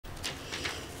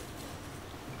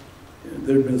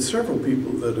there have been several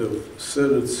people that have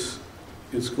said it's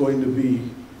going to be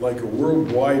like a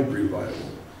worldwide revival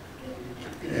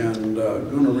and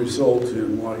going to result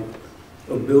in like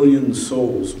 1 billion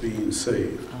souls being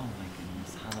saved. Oh my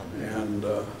goodness, hallelujah. And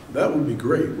that would be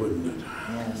great, wouldn't it?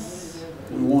 Yes.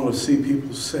 We want to see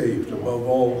people saved above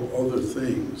all other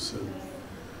things. And,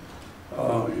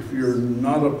 if you're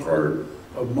not a part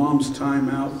of Mom's Time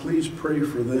Out, please pray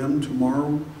for them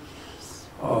tomorrow.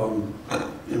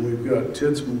 And we've got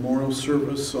Ted's memorial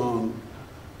service on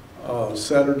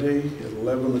Saturday at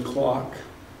 11 o'clock.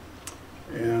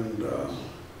 And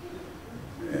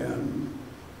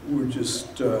we're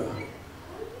just,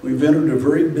 we've entered a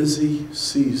very busy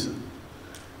season.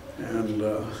 And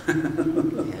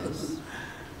Yes.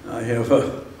 I have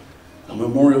a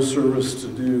memorial service to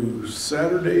do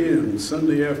Saturday and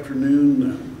Sunday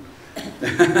afternoon.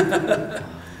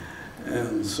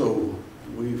 And so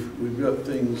we've got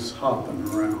things hopping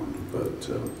around. But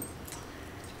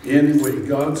anyway,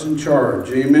 God's in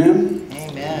charge. Amen?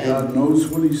 Amen. God knows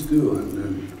what he's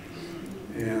doing.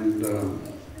 And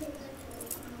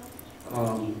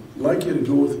I'd like you to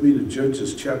go with me to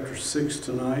Judges chapter 6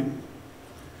 tonight.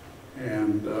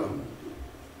 And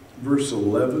verse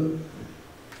 11.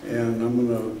 And I'm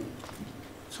going to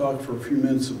talk for a few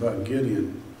minutes about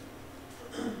Gideon.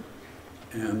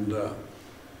 And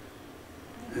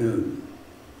it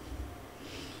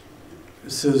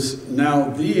says, "Now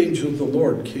the angel of the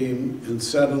Lord came and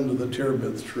sat under the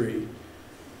terebinth tree."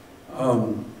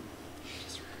 In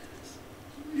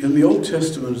the Old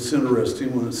Testament, it's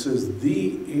interesting when it says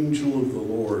the angel of the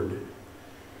Lord.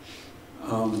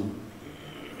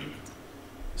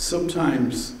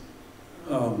 Sometimes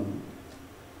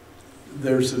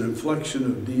there's an inflection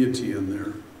of deity in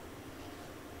there.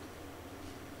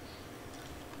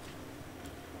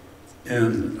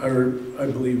 And I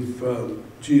believe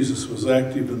Jesus was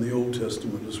active in the Old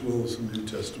Testament as well as the New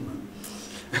Testament.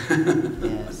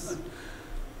 Yes.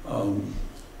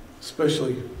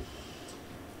 Especially,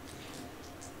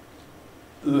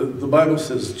 the Bible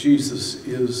says Jesus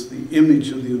is the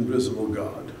image of the invisible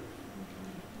God.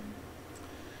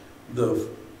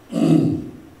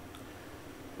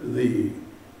 The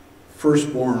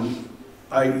firstborn,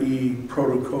 i.e.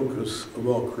 prototokos of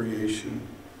all creation.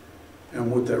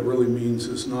 And what that really means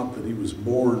is not that he was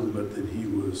born, but that he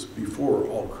was before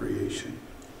all creation.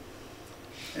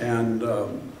 And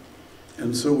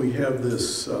so we have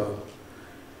this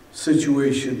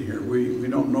situation here. We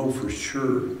don't know for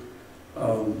sure,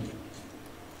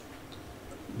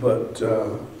 but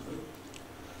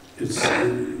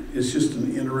it's just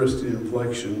an interesting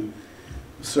inflection.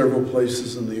 Several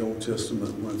places in the Old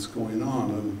Testament what's going on.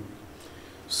 And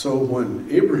so when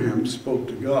Abraham spoke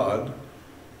to God,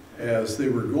 as they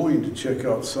were going to check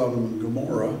out Sodom and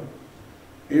Gomorrah,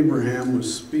 Abraham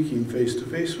was speaking face to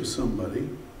face with somebody,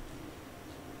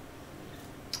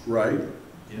 right?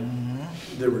 Yeah.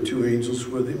 Mm-hmm. There were 2 angels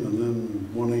with him and then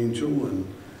 1 angel, and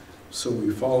so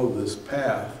we follow this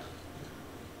path.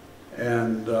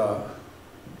 And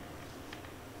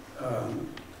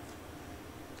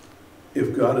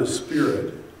if God is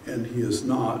spirit and he is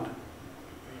not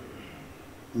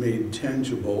made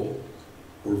tangible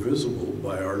or visible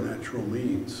by our natural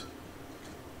means,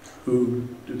 who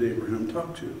did Abraham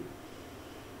talk to?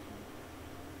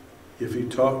 If he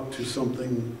talked to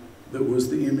something that was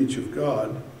the image of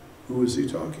God, who was he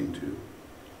talking to?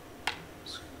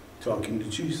 He's talking to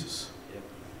Jesus. Yep.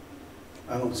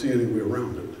 I don't see any way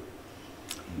around it.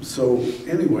 So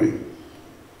anyway,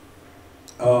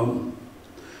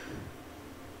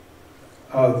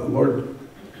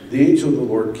 the angel of the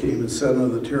Lord came and sat under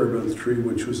the terebinth tree,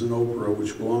 which was in Oprah,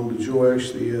 which belonged to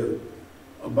Joash the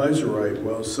Abiezrite,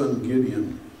 while his son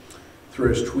Gideon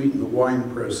threshed wheat in the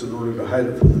winepress in order to hide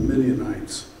it from the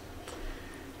Midianites.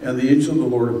 And the angel of the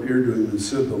Lord appeared to him and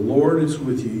said, "The Lord is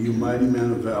with you, you mighty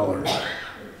man of valor."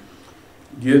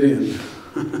 Gideon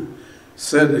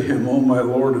said to him, "O my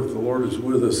Lord, if the Lord is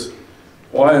with us,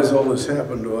 why has all this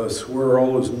happened to us? Where are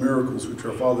all his miracles which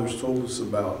our fathers told us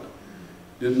about?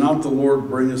 Did not the Lord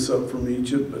bring us up from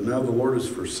Egypt? But now the Lord has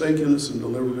forsaken us and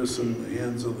delivered us into the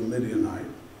hands of the Midianite."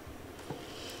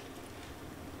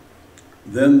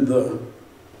 Then the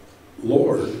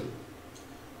Lord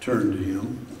turned to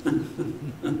him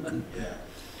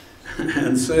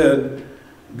and said,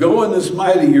 "Go in this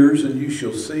might of yours, and you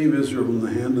shall save Israel from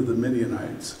the hand of the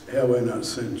Midianites. Have I not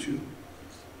sent you?"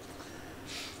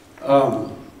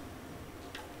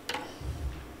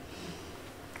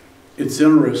 It's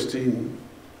interesting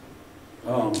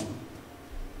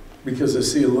because I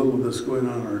see a little of this going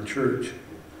on in our church.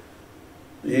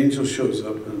 The angel shows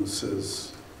up and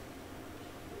says,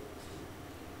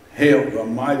 Hail, the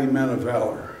mighty man of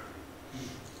valor,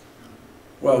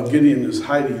 while Gideon is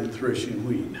hiding and threshing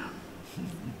wheat.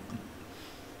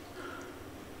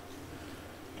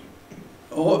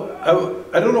 Oh,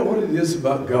 I don't know what it is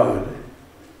about God.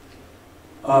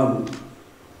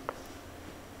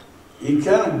 He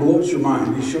kind of blows your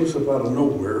mind. He shows up out of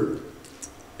nowhere,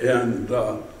 and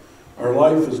our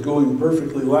life is going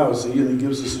perfectly lousy, and he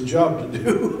gives us a job to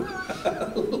do.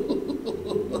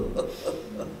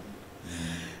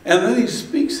 And then he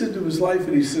speaks into his life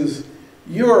and he says,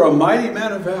 "You're a mighty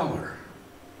man of valor."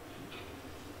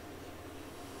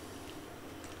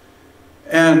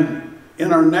 And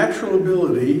in our natural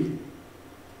ability,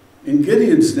 in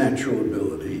Gideon's natural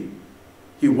ability,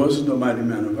 he wasn't a mighty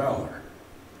man of valor.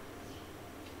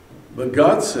 But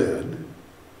God said,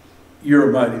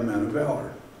 "You're a mighty man of valor."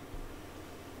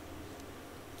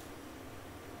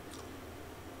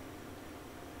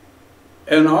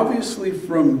 And obviously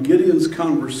from Gideon's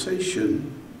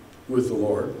conversation with the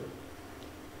Lord,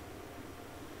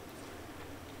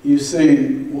 he's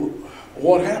saying, well,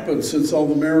 what happened since all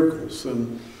the miracles?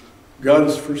 And God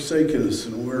has forsaken us,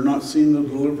 and we're not seeing the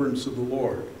deliverance of the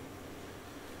Lord.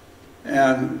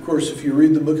 And of course, if you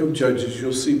read the book of Judges,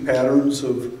 you'll see patterns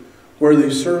of where they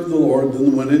served the Lord, then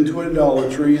they went into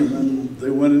idolatry, and then they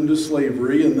went into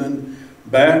slavery, and then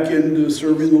back into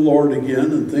serving the Lord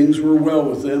again, and things were well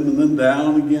with them, and then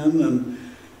down again,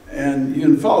 and you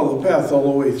can follow the path all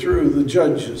the way through the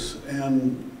Judges,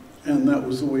 and that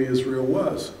was the way Israel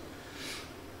was.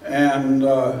 And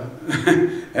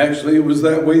actually, it was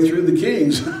that way through the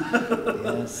kings.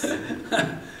 Yes.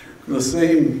 The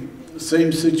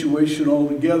same situation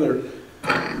altogether.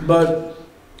 But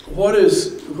what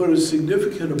is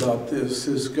significant about this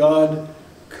is God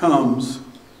comes,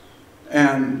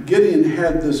 and Gideon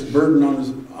had this burden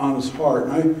on his heart.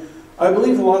 And I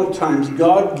believe a lot of times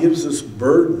God gives us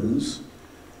burdens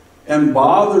and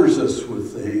bothers us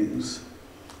with things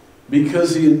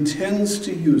because he intends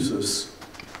to use us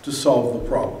to solve the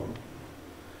problem.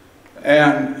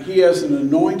 And he has an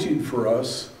anointing for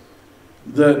us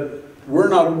that we're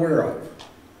not aware of.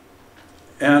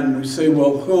 And we say,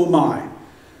 well, who am I?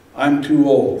 I'm too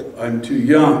old. I'm too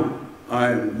young.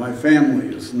 My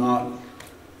family is not,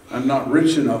 I'm not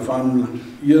rich enough.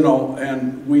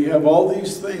 And we have all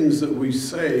these things that we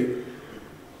say.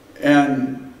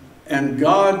 And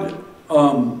God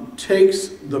takes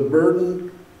the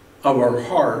burden of our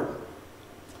heart.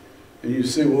 And you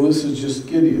say, well, this is just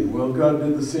Gideon. Well, God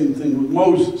did the same thing with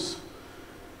Moses.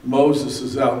 Moses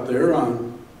is out there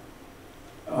on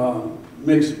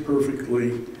makes a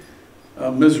perfectly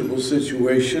miserable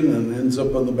situation and ends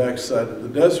up on the backside of the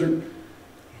desert.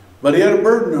 But he had a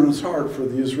burden on his heart for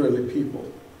the Israeli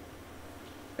people.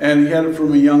 And he had it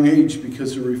from a young age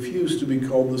because he refused to be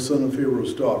called the son of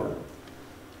Pharaoh's daughter.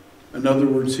 In other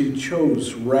words, he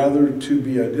chose rather to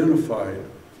be identified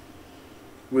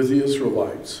with the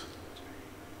Israelites.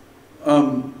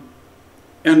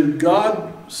 And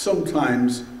God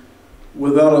sometimes,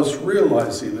 without us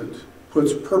realizing it,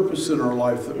 puts purpose in our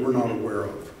life that we're not aware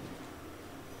of.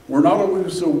 We're not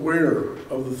always aware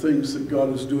of the things that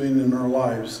God is doing in our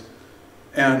lives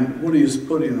and what he is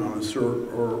putting on us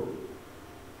or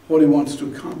what he wants to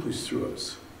accomplish through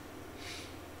us.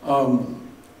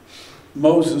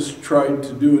 Moses tried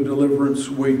to do a deliverance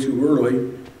way too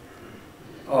early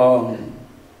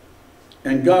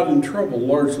and got in trouble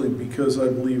largely because, I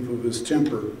believe, of his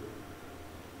temper,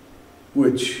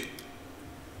 which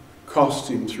cost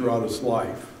him throughout his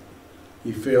life.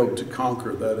 He failed to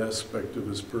conquer that aspect of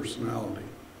his personality.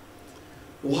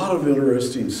 A lot of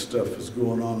interesting stuff is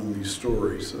going on in these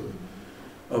stories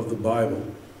of the Bible.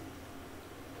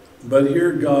 But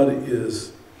here God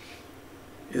is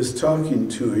talking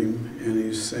to him, and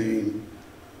he's saying,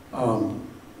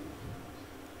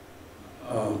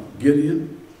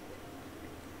 Gideon,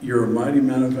 you're a mighty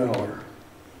man of valor.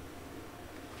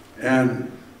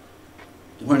 And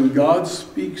when God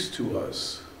speaks to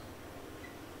us,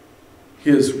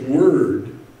 his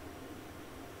word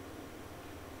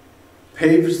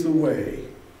paves the way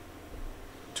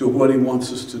to what he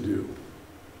wants us to do.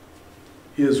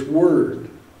 His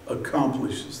word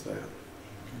accomplishes that.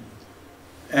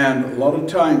 And a lot of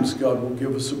times God will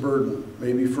give us a burden,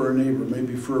 maybe for a neighbor,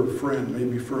 maybe for a friend,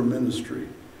 maybe for a ministry.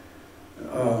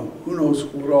 Who knows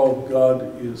what all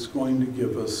God is going to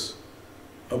give us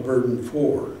a burden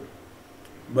for.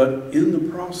 But in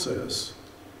the process,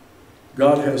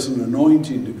 God has an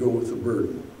anointing to go with the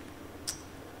burden.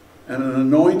 And an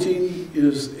anointing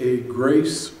is a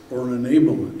grace or an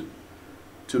enablement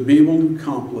to be able to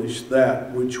accomplish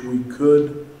that which we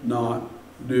could not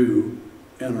do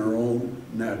in our own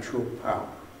natural power.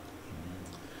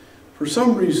 For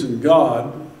some reason,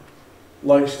 God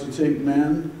likes to take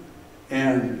men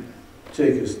and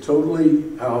take us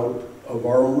totally out of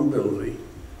our own ability.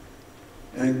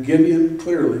 And Gideon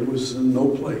clearly was in no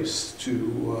place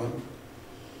to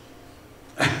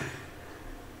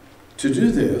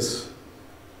do this.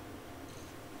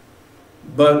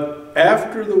 But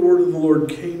after the word of the Lord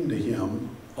came to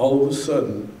him, all of a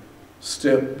sudden,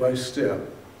 step by step,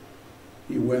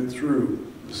 he went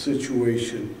through the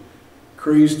situation,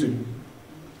 created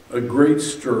a great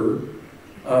stir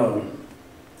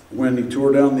when he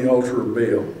tore down the altar of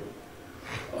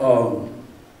Baal,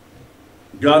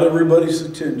 got everybody's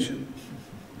attention,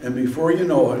 and before you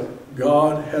know it,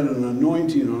 God had an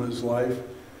anointing on his life,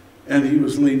 and he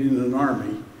was leading an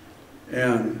army.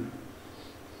 And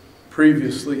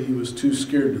previously, he was too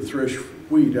scared to thresh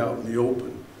wheat out in the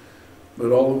open.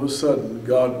 But all of a sudden,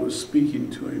 God was speaking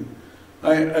to him.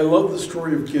 I love the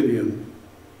story of Gideon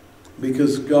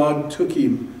because God took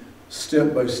him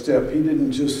step by step. He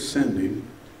didn't just send him,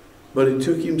 but he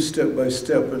took him step by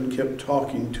step and kept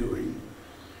talking to him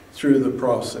through the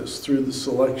process, through the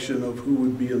selection of who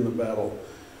would be in the battle.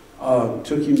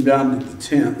 Took him down to the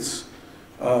tents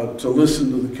to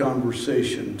listen to the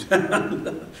conversation.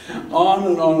 On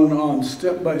and on and on,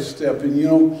 step by step. And you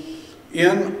know,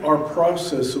 in our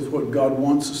process of what God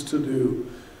wants us to do,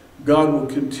 God will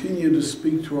continue to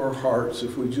speak to our hearts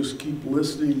if we just keep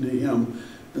listening to him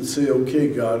and say,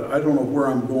 okay, God, I don't know where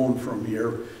I'm going from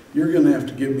here. You're going to have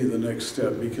to give me the next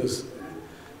step because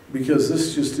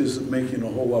this just isn't making a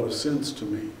whole lot of sense to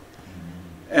me.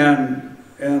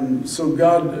 And so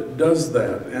God does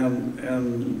that.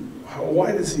 And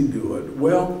why does he do it?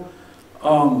 Well,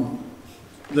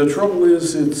 the trouble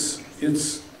is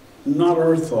it's not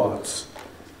our thoughts.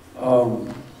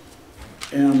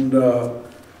 And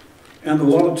a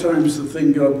lot of times the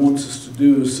thing God wants us to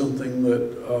do is something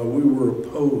that we were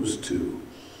opposed to.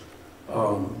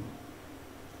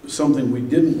 Something we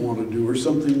didn't want to do or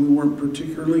something we weren't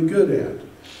particularly good at.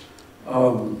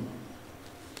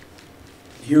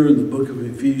 Here in the book of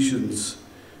Ephesians,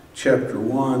 chapter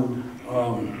 1,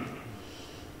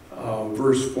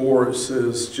 verse 4, it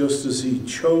says, just as he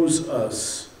chose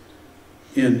us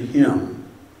in him.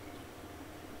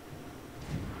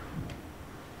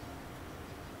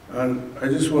 And I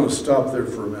just want to stop there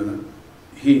for a minute.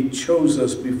 He chose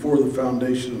us before the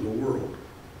foundation of the world.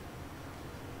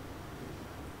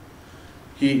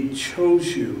 He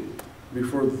chose you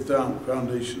before the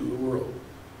foundation of the world.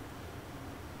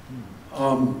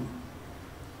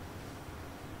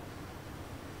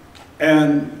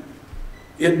 And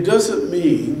it doesn't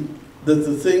mean that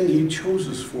the thing he chose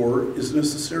us for is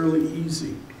necessarily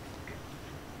easy.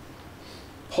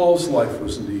 Paul's life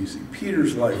wasn't easy.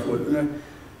 Peter's life wasn't.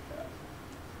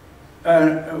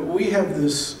 We have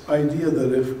this idea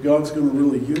that if God's going to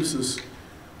really use us,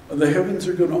 the heavens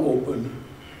are going to open,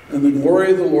 and the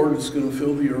glory of the Lord is going to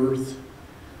fill the earth,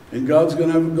 and God's going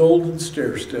to have a golden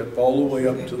stair step all the way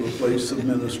up to the place of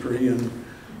ministry, and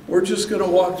we're just going to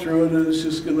walk through it, and it's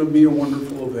just going to be a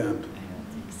wonderful event.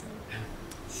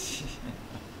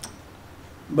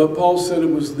 But Paul said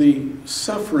it was the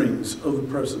sufferings of the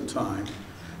present time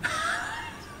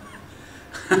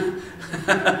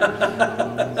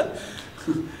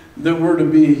that were to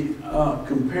be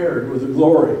compared with the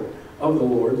glory of the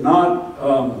Lord, not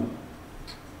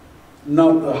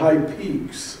the high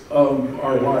peaks of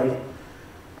our life.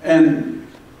 And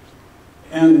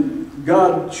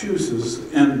God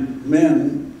chooses, and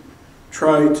men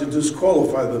try to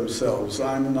disqualify themselves.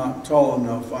 I'm not tall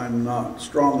enough, I'm not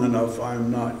strong enough,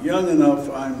 I'm not young enough,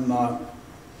 I'm not.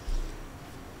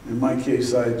 In my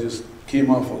case, I just came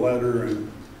off a ladder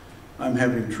and I'm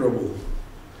having trouble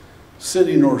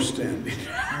sitting or standing.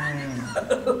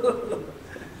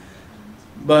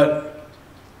 But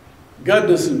God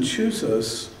doesn't choose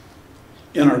us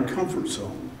in our comfort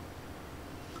zone.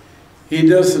 He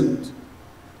doesn't.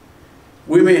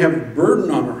 We may have a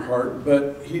burden on our heart,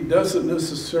 but he doesn't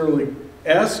necessarily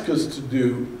ask us to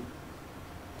do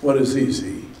what is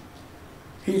easy.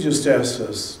 He just asks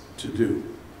us to do.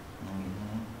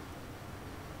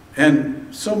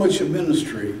 And so much of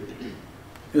ministry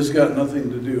has got nothing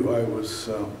to do.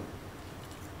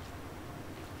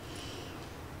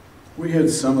 We had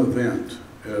some event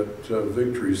at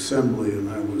Victory Assembly, and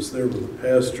I was there with the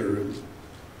pastor, and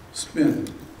it's been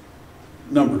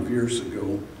a number of years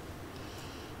ago.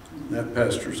 That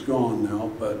pastor's gone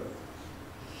now, but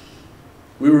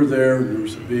we were there, and there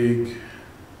was a big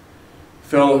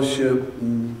fellowship,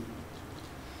 and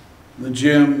the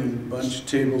gym, and a bunch of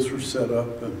tables were set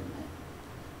up, and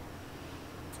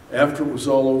after it was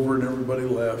all over and everybody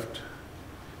left,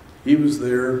 He was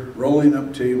there rolling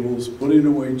up tables, putting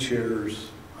away chairs.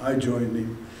 I joined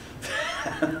him.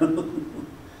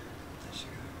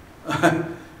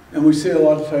 And we say a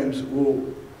lot of times, well,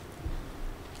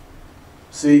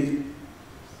 see,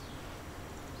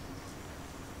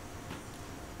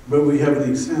 but we have the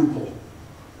example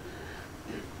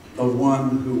of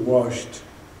one who washed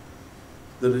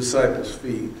the disciples'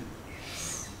 feet.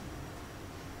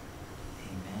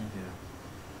 Amen.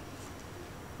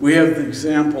 We have the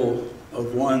example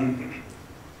of one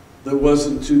that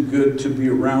wasn't too good to be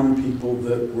around people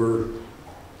that were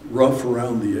rough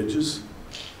around the edges.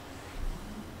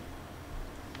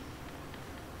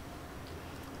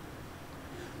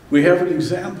 We have an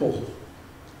example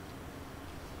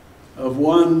of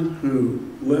one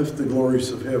who left the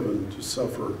glories of heaven to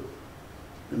suffer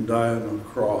and die on a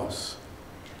cross,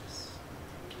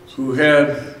 who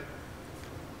had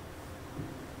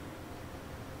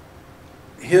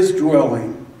his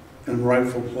dwelling and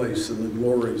rightful place in the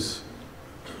glories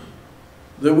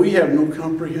that we have no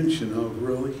comprehension of,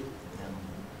 really.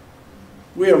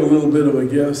 We have a little bit of a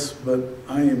guess, but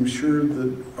I am sure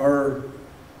that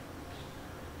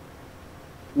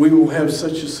we will have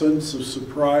such a sense of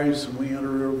surprise when we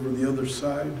enter over the other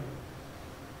side.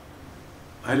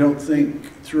 I don't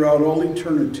think throughout all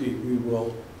eternity we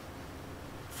will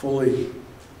fully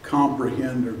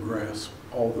comprehend or grasp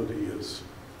all that he is.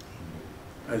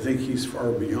 I think he's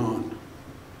far beyond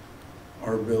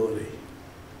our ability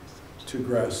to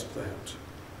grasp that.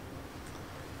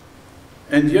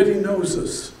 And yet he knows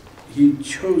us. He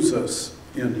chose us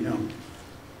in him.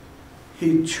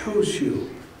 He chose you.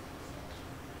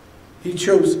 He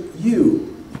chose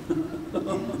you.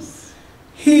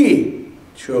 He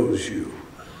chose you.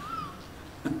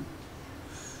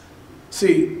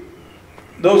 See,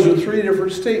 those are three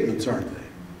different statements, aren't they?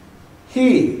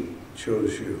 He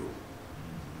chose you.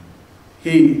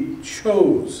 He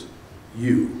chose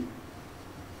you.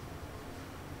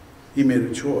 He made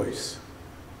a choice.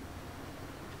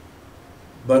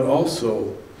 But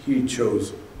also, he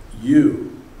chose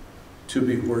you to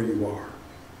be where you are.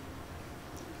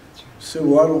 So,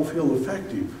 well, I don't feel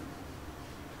effective.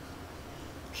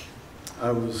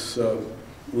 I was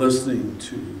listening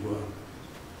to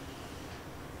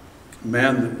a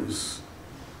man that was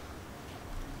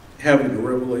having a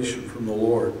revelation from the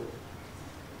Lord.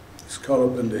 He's caught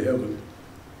up into heaven.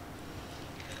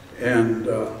 And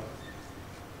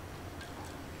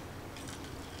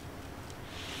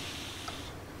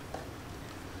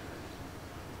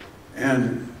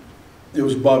it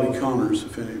was Bobby Connors,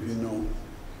 if any of you know.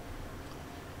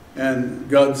 And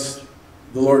the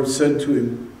Lord said to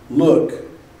him, look.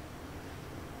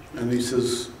 And he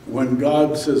says, when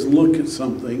God says look at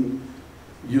something,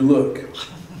 you look.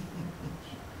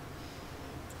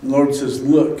 The Lord says,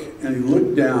 look. And he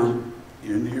looked down,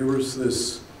 and here was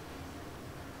this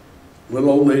little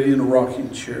old lady in a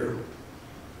rocking chair,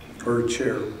 or a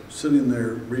chair, sitting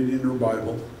there reading her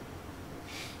Bible.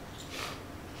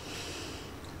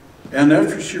 And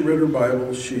after she read her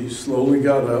Bible, she slowly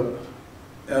got up,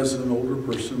 as an older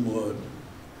person would,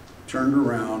 turned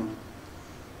around,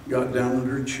 got down in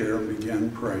her chair, and began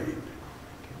praying.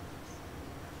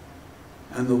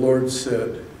 And the Lord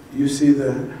said, you see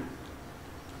that?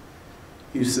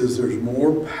 He says, there's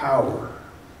more power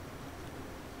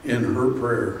in her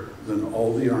prayer than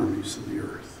all the armies of the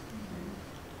earth.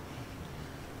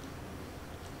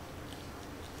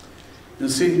 And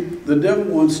see, the devil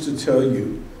wants to tell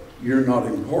you you're not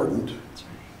important,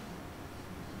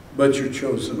 but you're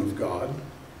chosen of God.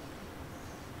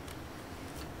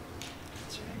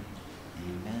 That's right.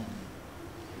 Amen.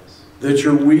 That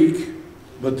you're weak,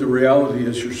 but the reality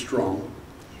is you're strong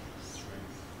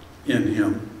in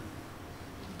him.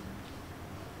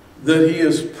 That he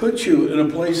has put you in a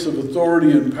place of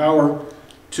authority and power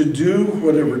to do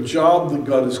whatever job that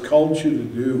God has called you to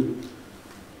do,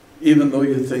 even though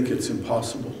you think it's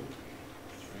impossible.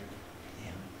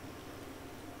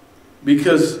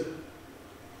 Because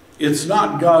it's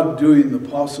not God doing the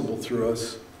possible through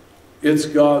us. It's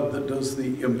God that does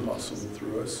the impossible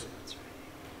through us.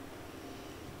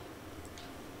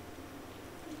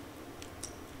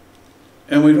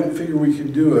 And we don't figure we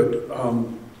can do it.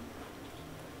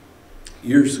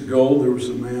 Years ago, there was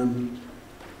a man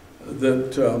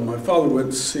that my father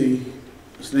went to see.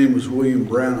 His name was William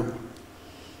Branham.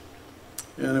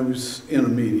 And I was in a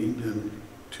meeting in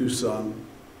Tucson.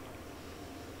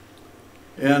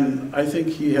 And I think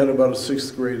he had about a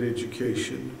 6th grade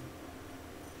education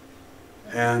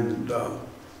and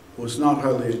was not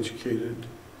highly educated,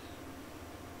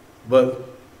 but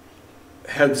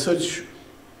had such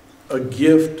a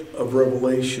gift of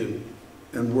revelation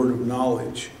and word of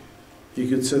knowledge He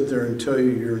could sit there and tell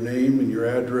you your name and your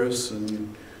address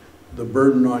and the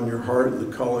burden on your heart and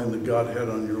the calling that God had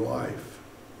on your life.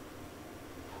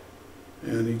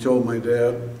 And he told my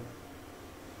dad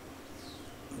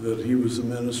that he was a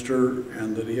minister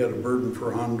and that he had a burden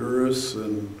for Honduras,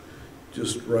 and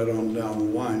just right on down the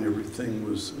line, everything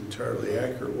was entirely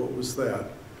accurate. What was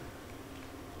that?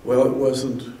 Well, it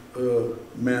wasn't a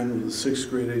man with a 6th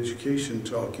grade education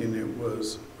talking. It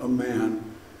was a man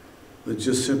that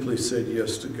just simply said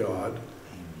yes to God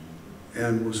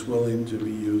and was willing to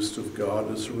be used of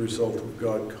God as a result of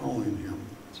God calling him.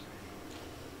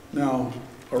 Now,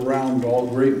 around all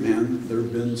great men, there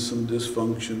have been some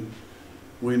dysfunction.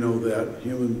 We know that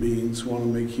human beings want to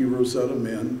make heroes out of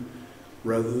men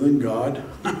rather than God.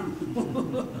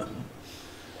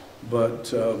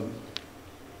 But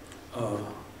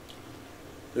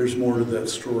there's more to that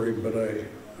story, but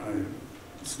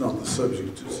it's not the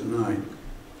subject of tonight.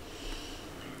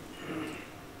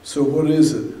 So what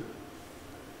is it?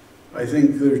 I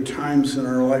think there are times in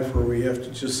our life where we have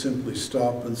to just simply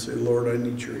stop and say, Lord, I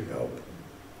need your help.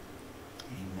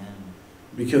 Amen.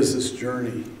 Because this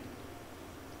journey.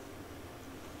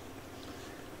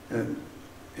 And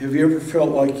have you ever felt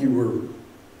like you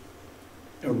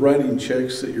were writing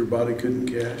checks that your body couldn't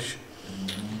cash?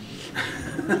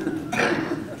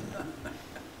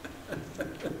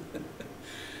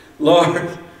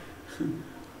 Lord,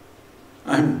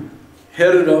 I'm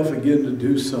headed off again to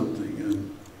do something,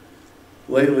 and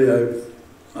lately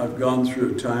I've gone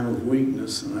through a time of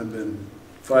weakness, and I've been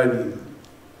fighting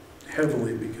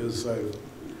heavily because I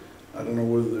don't know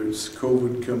whether it's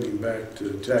COVID coming back to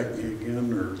attack me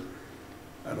again, or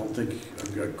I don't think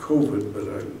I've got COVID,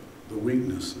 but the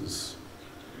weakness is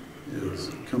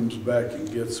comes back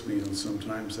and gets me, and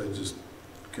sometimes I just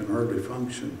can hardly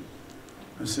function.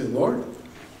 I say, Lord,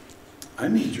 I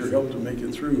need your help to make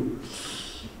it through.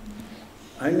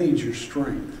 I need your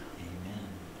strength. Amen.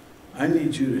 I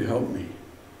need you to help me.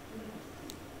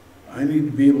 I need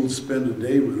to be able to spend a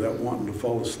day without wanting to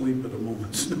fall asleep at a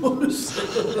moment's notice.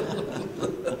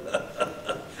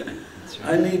 That's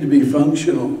right. I need to be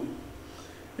functional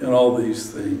in all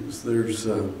these things. There's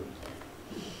an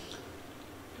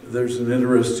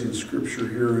interesting scripture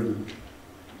here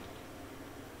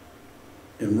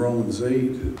in Romans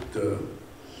 8.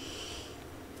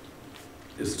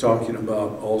 It's talking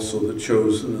about also the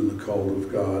chosen and the called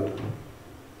of God.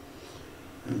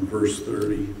 In verse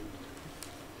 30.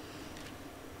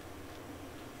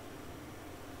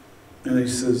 And he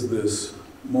says this,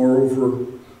 moreover,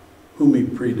 whom he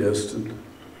predestined,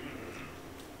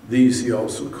 these he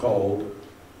also called.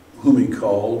 Whom he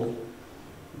called,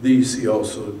 these he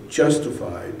also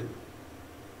justified.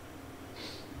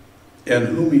 And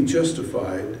whom he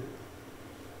justified,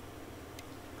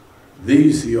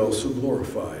 these he also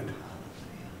glorified.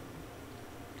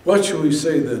 What shall we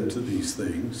say then to these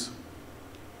things?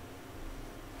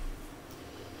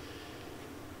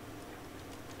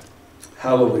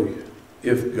 Hallelujah.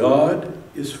 If God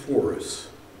is for us,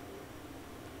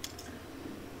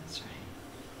 That's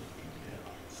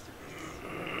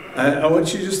right. I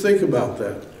want you to just think about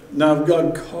that. Now, if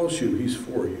God calls you, he's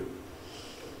for you.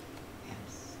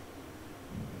 Yes.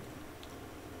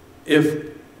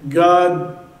 If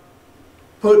God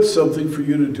puts something for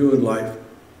you to do in life,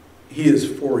 he is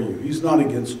for you. He's not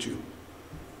against you.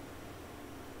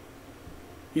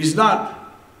 He's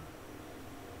not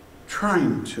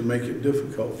trying to make it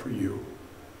difficult for you,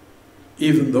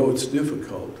 even though it's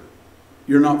difficult.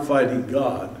 You're not fighting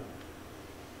God.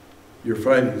 You're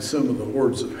fighting some of the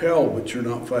hordes of hell, but you're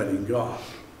not fighting God.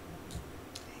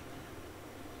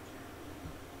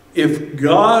 If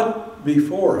God be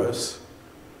for us,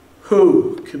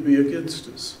 who can be against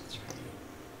us? That's right.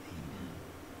 Amen.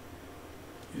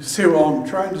 You say, well, I'm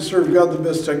trying to serve God the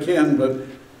best I can, but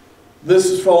this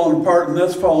is falling apart and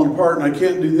that's falling apart and I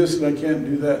can't do this and I can't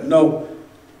do that. No.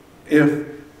 If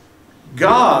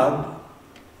God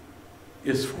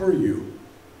is for you,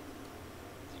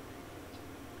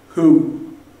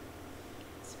 who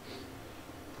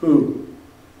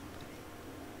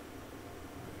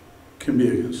can be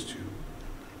against you?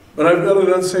 But I've got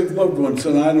an unsaved loved ones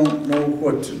and I don't know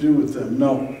what to do with them.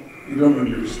 No, you don't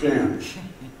understand.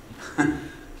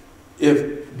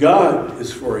 If God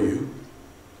is for you,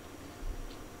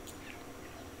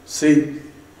 see,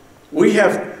 we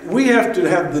have to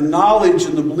have the knowledge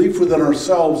and the belief within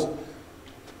ourselves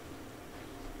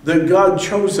that God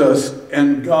chose us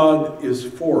and God is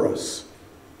for us.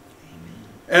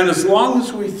 And as long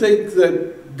as we think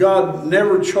that God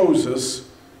never chose us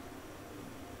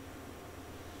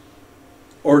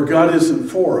or God isn't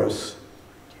for us,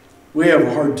 we have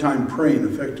a hard time praying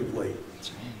effectively.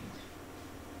 That's right.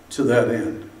 to that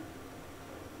end.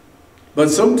 But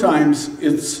sometimes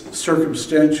it's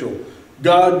circumstantial.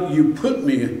 God, you put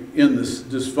me in this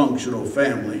dysfunctional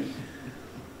family.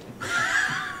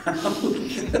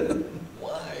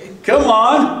 Why? Come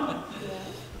on.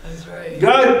 That's right.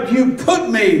 God, you put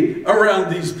me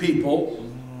around these people.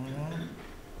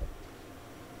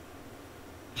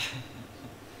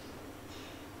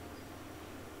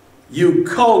 You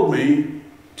called me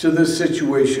to this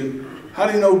situation. How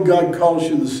do you know God calls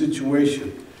you in the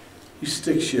situation? He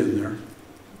sticks you in there.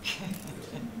 Yes.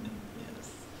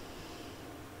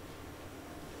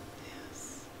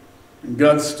 Yes. And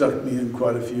God stuck me in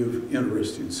quite a few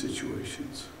interesting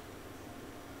situations.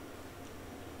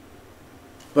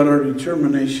 But our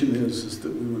determination is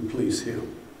that we would please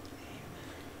Him.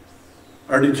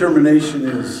 Our determination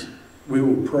is we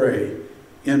will pray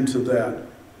into that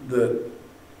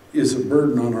is a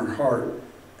burden on our heart,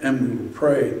 and we will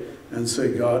pray and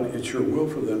say, God, it's your will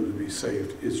for them to be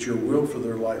saved. It's your will for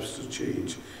their lives to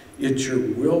change. It's your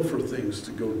will for things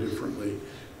to go differently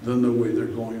than the way they're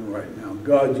going right now.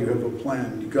 God, you have a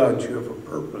plan. God, you have a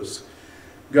purpose.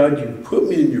 God, you put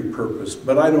me in your purpose,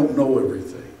 but I don't know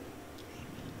everything.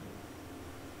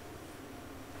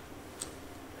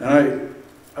 And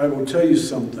I will tell you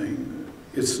something.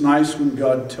 It's nice when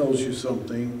God tells you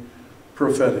something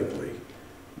prophetically.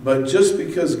 But just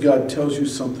because God tells you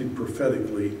something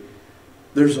prophetically,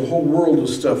 there's a whole world of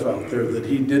stuff out there that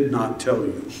He did not tell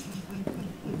you.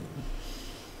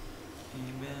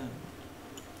 Amen.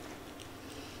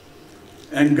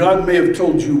 And God may have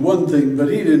told you one thing, but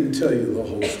He didn't tell you the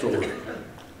whole story.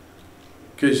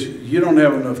 Because you don't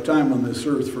have enough time on this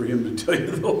earth for Him to tell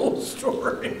you the whole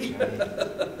story.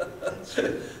 That's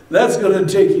right. That's going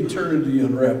to take eternity to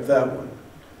unwrap that one.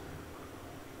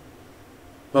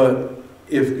 But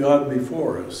if God be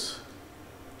for us,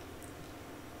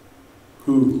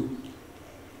 who?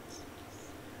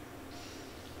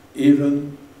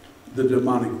 Even the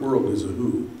demonic world is a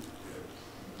who.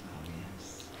 Oh,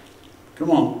 yes.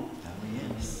 Come on. Oh,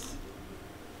 yes.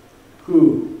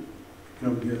 Who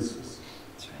come against us?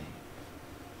 That's right.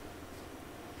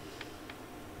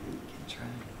 You can try.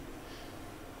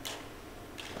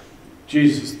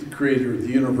 Jesus, the creator of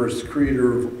the universe, the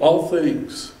creator of all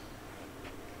things.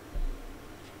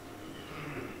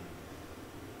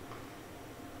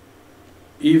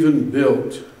 Even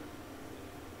built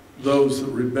those that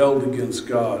rebelled against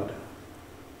God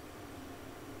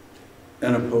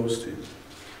and opposed Him.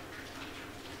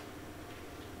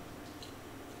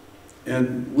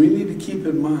 And we need to keep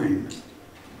in mind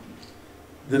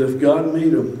that if God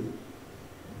made them,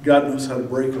 God knows how to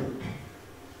break them.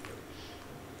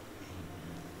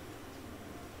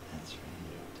 That's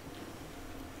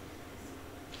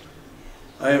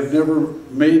right. I have never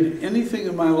made anything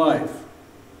in my life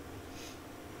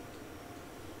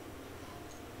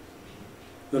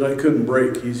that I couldn't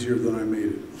break easier than I made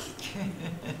it.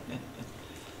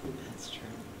 That's true.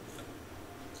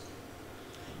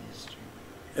 That is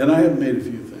true. And I have made a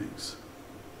few things.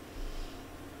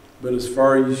 But it's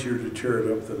far easier to tear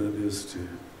it up than it is to.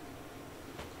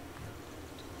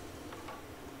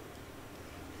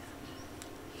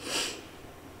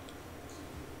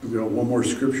 We've got one more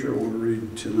scripture I want to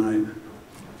read tonight.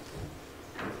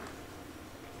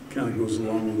 It kind of goes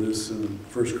along with this in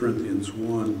 1 Corinthians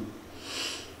 1.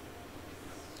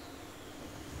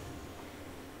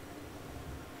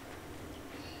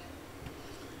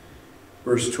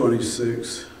 Verse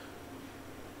 26.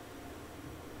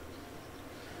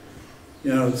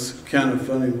 You know, it's kind of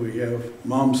funny. We have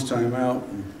mom's time out.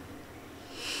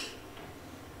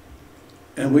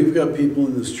 And we've got people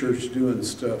in this church doing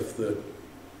stuff that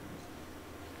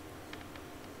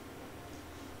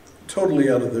totally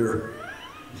out of their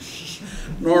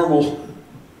normal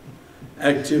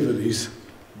activities.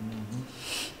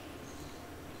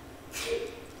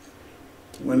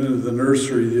 Went into the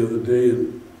nursery the other day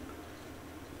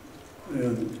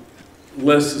and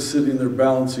Les is sitting there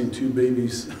balancing two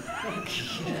babies.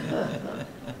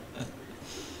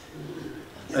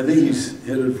 I think he's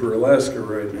headed for Alaska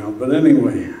right now. But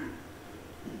anyway,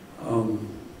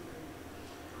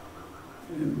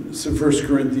 it's in 1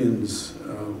 Corinthians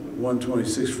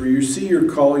 1:26. For you see your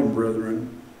calling,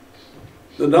 brethren,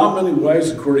 that not many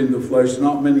wise according to the flesh,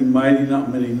 not many mighty,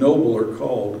 not many noble are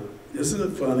called. Isn't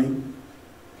it funny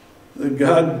that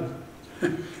God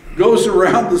goes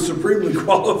around the supremely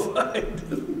qualified?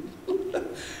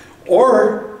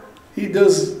 Or he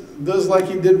does like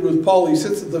he did with Paul. He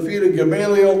sits at the feet of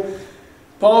Gamaliel.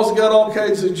 Paul's got all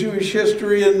kinds of Jewish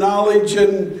history and knowledge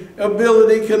and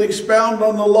ability, can expound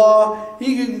on the law.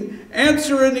 He can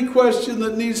answer any question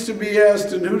that needs to be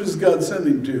asked. And who does God send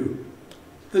him to?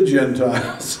 The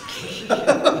Gentiles.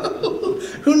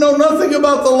 Who know nothing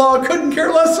about the law, couldn't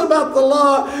care less about the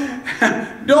law,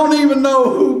 don't even know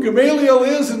who Gamaliel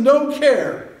is and don't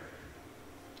care.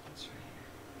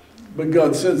 But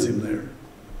God sends him there.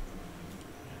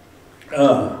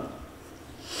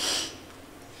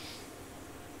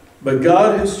 But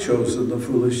God has chosen the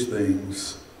foolish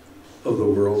things of the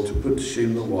world to put to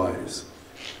shame the wise.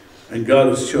 And God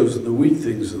has chosen the weak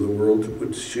things of the world to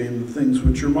put to shame the things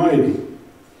which are mighty.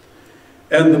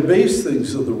 And the base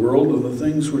things of the world and the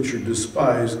things which are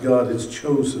despised God has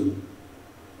chosen.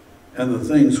 And the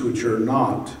things which are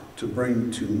not, to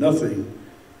bring to nothing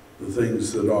the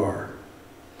things that are.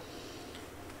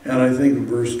 And I think in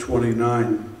verse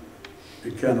 29,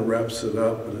 it kind of wraps it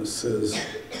up, and it says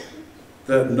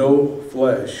that no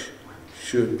flesh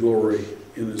should glory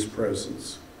in his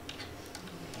presence.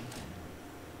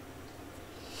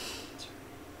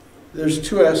 There's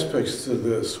two aspects to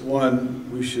this.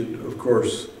 One, we should, of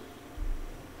course,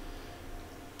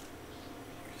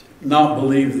 not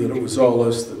believe that it was all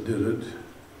us that did it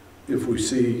if we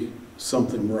see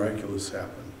something miraculous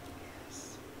happen.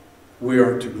 We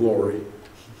aren't to glory.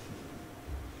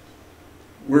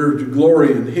 We're to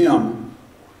glory in him,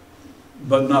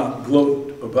 but not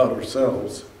gloat about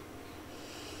ourselves.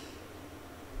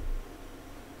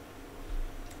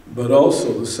 But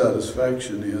also the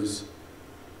satisfaction is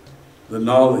the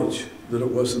knowledge that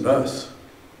it wasn't us.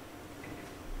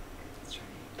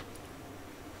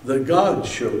 That God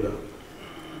showed up.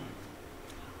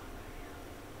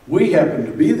 We happened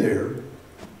to be there,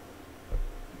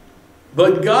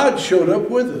 but God showed up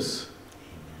with us.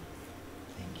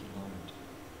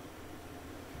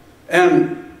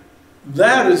 And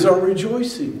that is our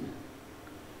rejoicing.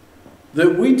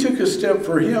 That we took a step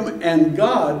for him and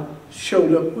God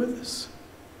showed up with us.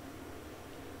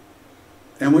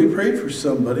 And we prayed for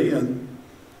somebody and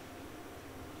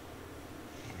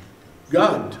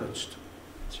God touched them.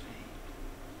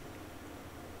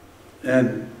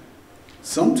 And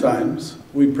sometimes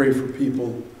we pray for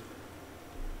people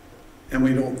and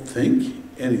we don't think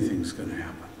anything's going to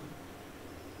happen.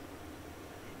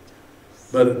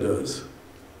 But it does.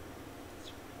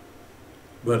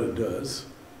 But it does.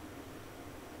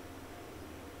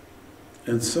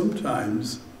 And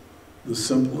sometimes the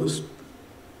simplest,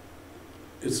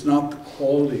 it's not the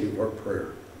quality of our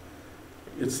prayer.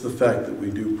 It's the fact that we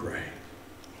do pray.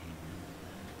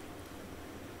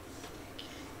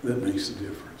 That makes a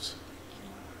difference.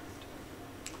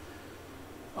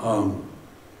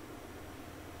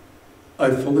 I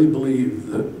fully believe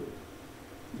that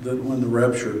when the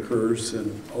rapture occurs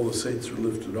and all the saints are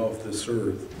lifted off this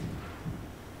earth,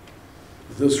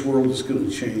 this world is going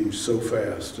to change so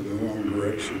fast in the wrong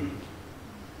direction.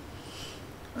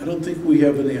 I don't think we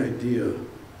have any idea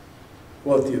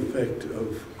what the effect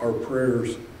of our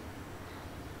prayers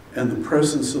and the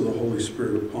presence of the Holy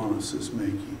Spirit upon us is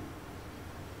making.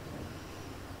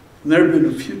 And there have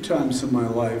been a few times in my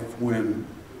life when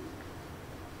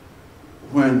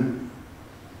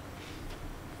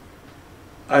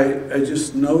I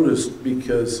just noticed,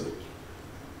 because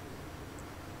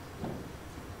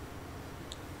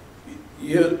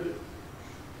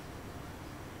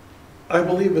I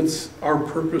believe it's our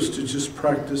purpose to just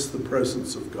practice the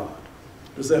presence of God.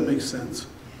 Does that make sense?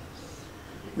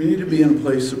 We need to be in a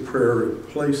place of prayer, a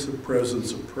place of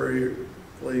presence, a prayer,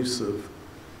 place of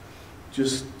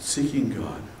just seeking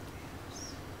God.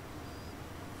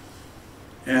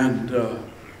 And there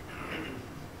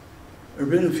have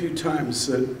been a few times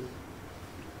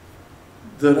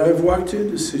that I've walked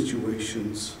into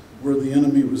situations where the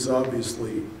enemy was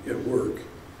obviously at work.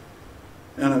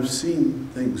 And I've seen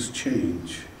things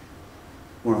change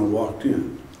when I walked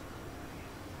in.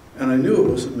 And I knew it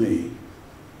wasn't me.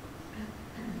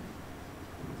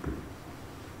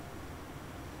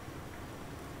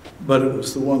 But it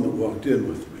was the one that walked in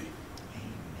with me.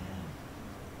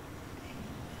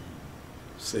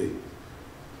 See?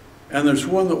 And there's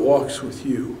one that walks with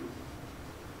you.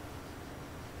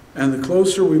 And the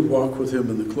closer we walk with him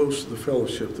and the closer the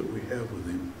fellowship that we have with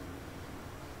him,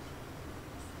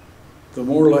 the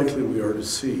more likely we are to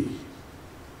see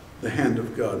the hand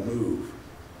of God move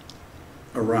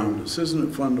around us. Isn't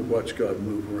it fun to watch God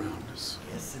move around us?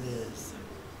 Yes, it is.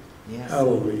 Yes.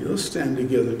 Hallelujah. Let's stand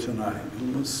together tonight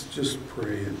and let's just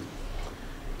pray and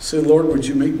say, Lord, would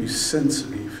you make me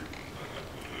sensitive?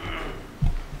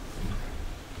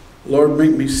 Lord,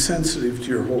 make me sensitive to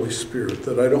your Holy Spirit,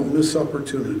 that I don't miss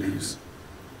opportunities.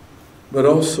 But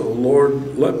also,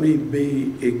 Lord, let me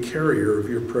be a carrier of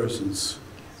your presence.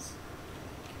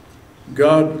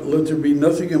 God, let there be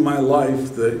nothing in my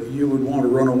life that you would want to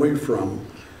run away from.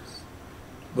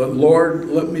 But Lord,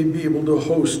 let me be able to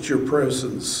host your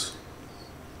presence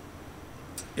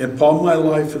upon my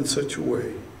life in such a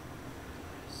way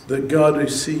that, God, I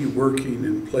see you working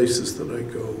in places that I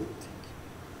go.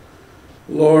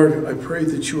 Lord, I pray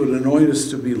that you would anoint us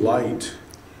to be light,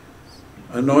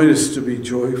 anoint us to be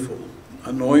joyful,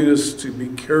 anoint us to be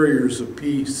carriers of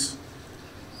peace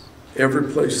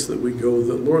every place that we go,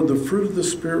 that, Lord, the fruit of the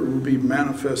Spirit will be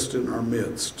manifest in our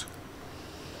midst.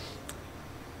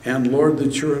 And, Lord,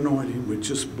 that your anointing would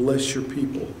just bless your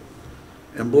people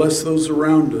and bless those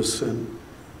around us, and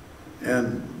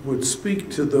would speak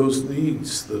to those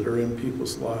needs that are in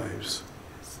people's lives.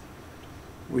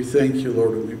 We thank you,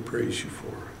 Lord, and we praise you for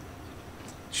it.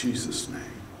 In Jesus' name.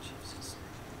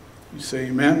 You say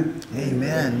amen?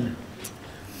 Amen.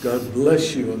 God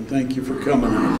bless you, and thank you for coming out.